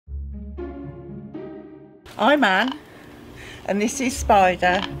I'm Anne, and this is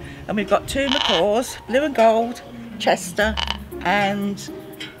Spider, and we've got two macaws, blue and gold, Chester, and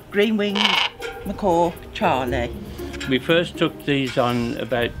green-winged macaw, Charlie. We first took these on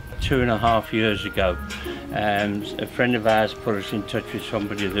about 2.5 years ago. A friend of ours put us in touch with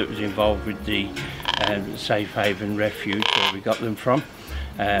somebody that was involved with the Safe Haven Refuge where we got them from.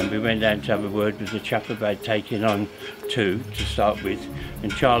 We went down to have a word with the chap about taking on two to start with,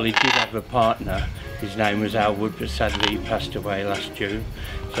 and Charlie did have a partner. His name was Elwood, but sadly he passed away last June.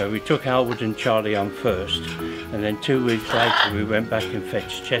 So we took Elwood and Charlie on first, and then 2 weeks later we went back and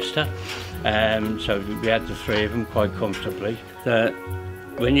fetched Chester. So we had the three of them quite comfortably.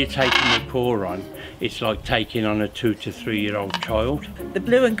 When you're taking a macaw on, it's like taking on a 2 to 3 year old child. The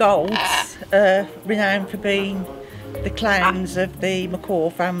blue and golds are renowned for being the clowns of the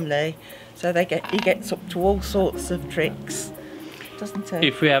macaw family, so he gets up to all sorts of tricks, doesn't he?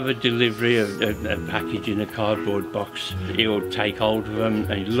 If we have a delivery of a package in a cardboard box, he'll take hold of them,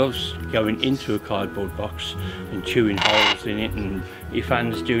 and he loves going into a cardboard box and chewing holes in it, and if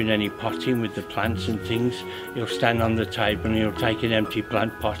Anne's doing any potting with the plants and things, he'll stand on the table and he'll take an empty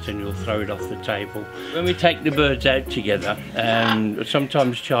plant pot and he'll throw it off the table. When we take the birds out together,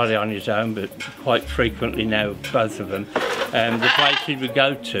 sometimes Charlie on his own, but quite frequently now both of them, the places we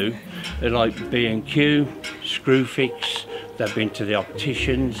go to are like B&Q, Screwfix. They've been to the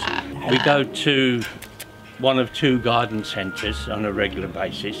opticians. We go to one of 2 garden centres on a regular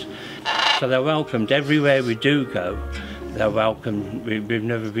basis. So they're welcomed everywhere we do go. They're welcome. We've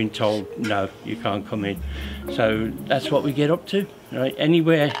never been told, no, you can't come in. So that's what we get up to, right?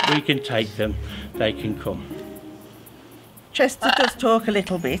 Anywhere we can take them, they can come. Chester does talk a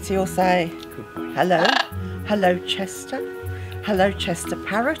little bit. He'll say, hello, hello Chester, hello Chester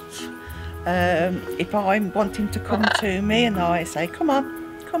parrot. If I'm wanting to come to me and I say, come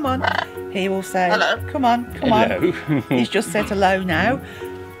on, he will say, hello. Come on. He's just said hello now.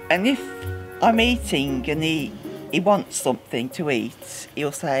 And if I'm eating and he wants something to eat,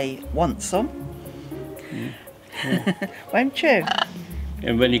 he'll say, want some? Yeah. Won't you?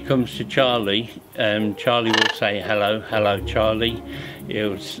 And when he comes to Charlie, Charlie will say, hello Charlie.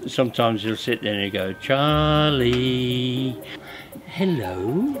 Sometimes he'll sit there and he'll go, Charlie,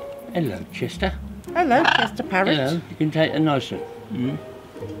 hello Chester. Hello Chester parrot. Hello, you can take a nice one.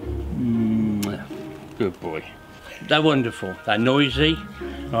 Good boy. They're wonderful, they're noisy,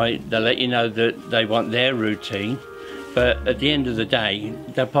 right? They let you know that they want their routine, but at the end of the day,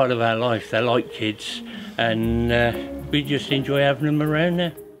 they're part of our life. They're like kids, and we just enjoy having them around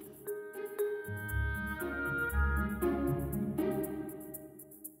there.